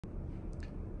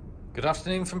Good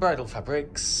afternoon from Bridal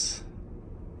Fabrics.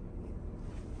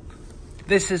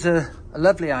 This is a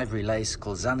lovely ivory lace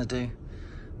called Xanadu.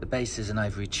 The base is an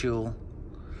ivory tulle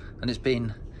and it's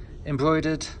been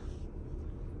embroidered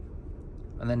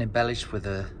and then embellished with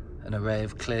an array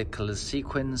of clear coloured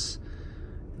sequins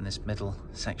in this middle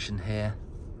section here.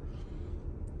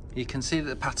 You can see that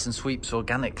the pattern sweeps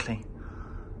organically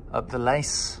up the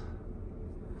lace.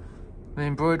 The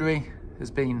embroidery has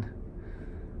been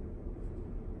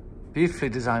beautifully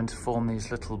designed to form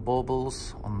these little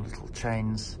baubles on little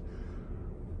chains,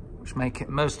 which make it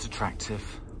most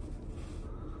attractive.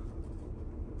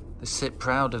 They sit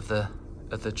proud of the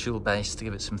tulle base to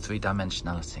give it some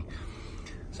three-dimensionality.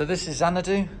 So this is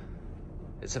Xanadu.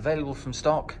 It's available from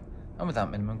stock and without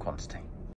minimum quantity.